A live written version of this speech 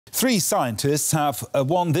Three scientists have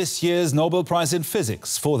won this year's Nobel Prize in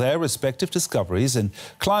Physics for their respective discoveries in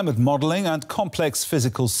climate modelling and complex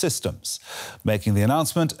physical systems. Making the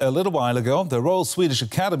announcement a little while ago, the Royal Swedish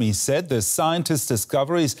Academy said the scientists'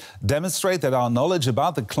 discoveries demonstrate that our knowledge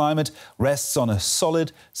about the climate rests on a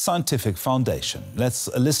solid scientific foundation. Let's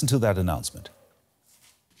listen to that announcement.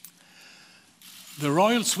 The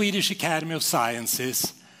Royal Swedish Academy of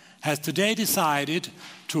Sciences has today decided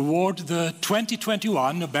to award the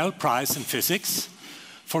 2021 Nobel Prize in Physics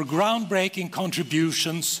for groundbreaking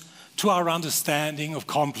contributions to our understanding of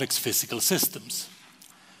complex physical systems.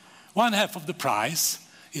 One half of the prize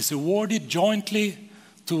is awarded jointly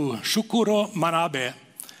to Syukuro Manabe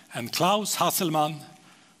and Klaus Hasselmann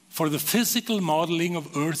for the physical modeling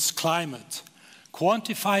of Earth's climate,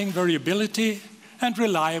 quantifying variability and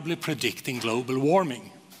reliably predicting global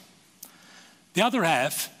warming. The other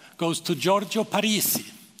half goes to Giorgio Parisi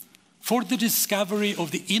for the discovery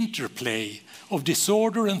of the interplay of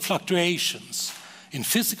disorder and fluctuations in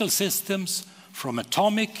physical systems from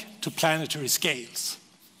atomic to planetary scales.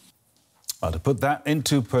 Well, to put that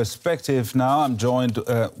into perspective now, I'm joined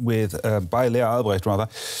by Lea Albrecht,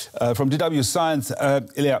 from DW Science.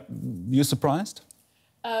 Lea, you surprised?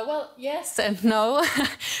 Well, yes and no.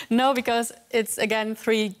 No, because it's, again,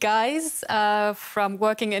 three guys from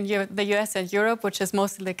working in the US and Europe, which is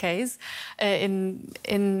mostly the case in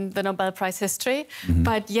the Nobel Prize history. Mm-hmm.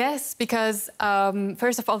 But yes, because,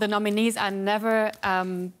 first of all, the nominees are never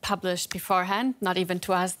published beforehand, not even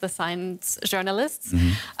to us, the science journalists.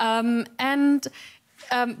 Mm-hmm.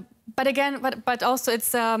 But also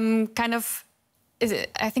it's kind of...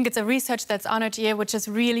 I think it's a research that's honored here, which is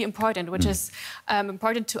really important, which is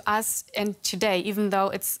important to us and today, even though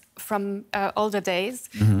it's from older days.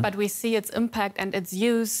 Mm-hmm. But we see its impact and its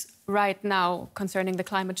use right now concerning the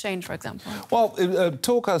climate change, for example. Well,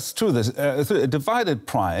 talk us through this. A divided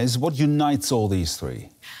prize, what unites all these three?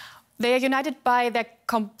 They are united by the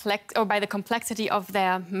complexity of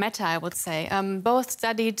their matter, I would say. Both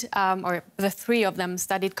studied, or the three of them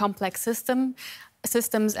studied complex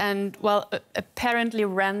systems and, well, apparently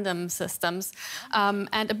random systems.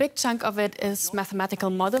 And a big chunk of it is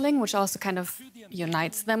mathematical modeling, which also kind of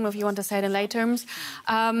unites them, if you want to say it in lay terms.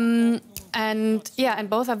 And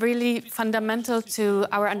both are really fundamental to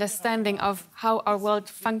our understanding of how our world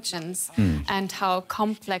functions and how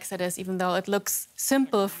complex it is, even though it looks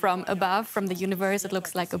simple from above, from the universe, it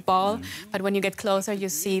looks like a ball. But when you get closer, you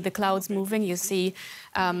see the clouds moving, you see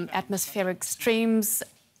atmospheric streams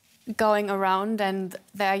going around, and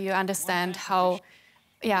there you understand how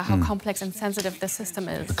complex and sensitive the system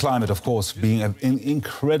is. The climate, of course, being an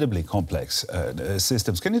incredibly complex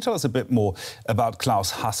systems. Can you tell us a bit more about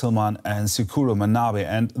Klaus Hasselmann and Syukuro Manabe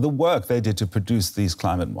and the work they did to produce these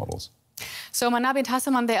climate models? So Manabe and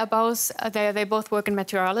Hasselmann, they both work in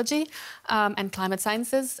meteorology and climate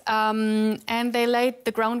sciences, and they laid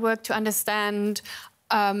the groundwork to understand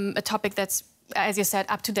a topic that's, as you said,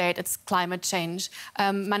 up to date. It's climate change.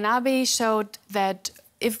 Manabe showed that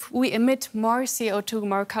if we emit more CO2,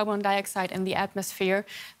 more carbon dioxide in the atmosphere,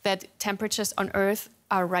 that temperatures on Earth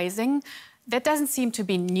are rising. That doesn't seem to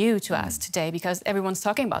be new to us today because everyone's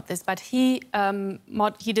talking about this, but he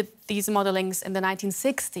did these modelings in the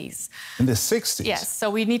 1960s. In the 60s? Yes, so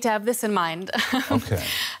we need to have this in mind. Okay.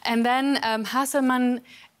 And then Hasselmann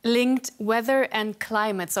linked weather and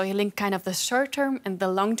climate. So he linked kind of the short term and the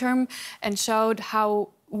long term and showed how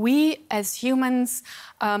we as humans,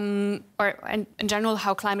 or in general,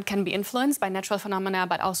 how climate can be influenced by natural phenomena,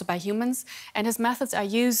 but also by humans. And his methods are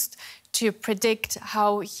used to predict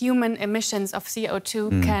how human emissions of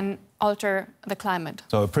CO2 can alter the climate.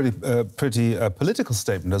 So a pretty political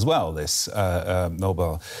statement as well, this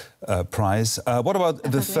Nobel Prize. What about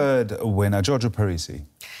the third winner, Giorgio Parisi?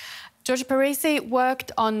 Giorgio Parisi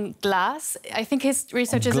worked on glass. I think his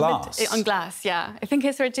research is a bit on glass. Yeah, I think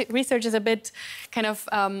his research is a bit kind of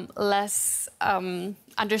less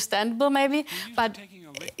understandable, maybe. But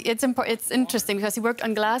it's interesting because he worked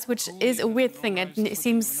on glass, which is a weird thing. It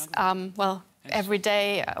seems well,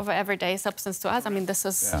 everyday substance to us. I mean, this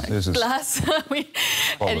is glass.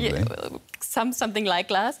 Something like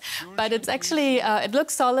glass, but it's actually it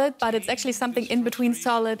looks solid, but it's actually something in between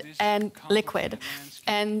solid and liquid.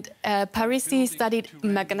 And Parisi studied a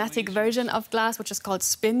magnetic version of glass, which is called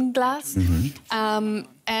spin glass. Mm-hmm.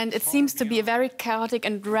 And it seems to be a very chaotic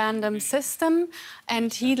and random system.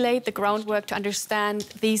 And he laid the groundwork to understand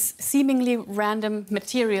these seemingly random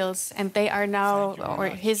materials. And they are now, or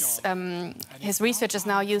his research is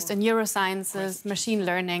now used in neurosciences, machine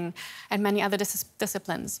learning, and many other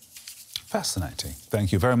disciplines. Fascinating.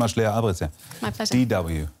 Thank you very much, Lea Albrecht. My pleasure.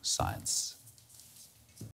 DW Science.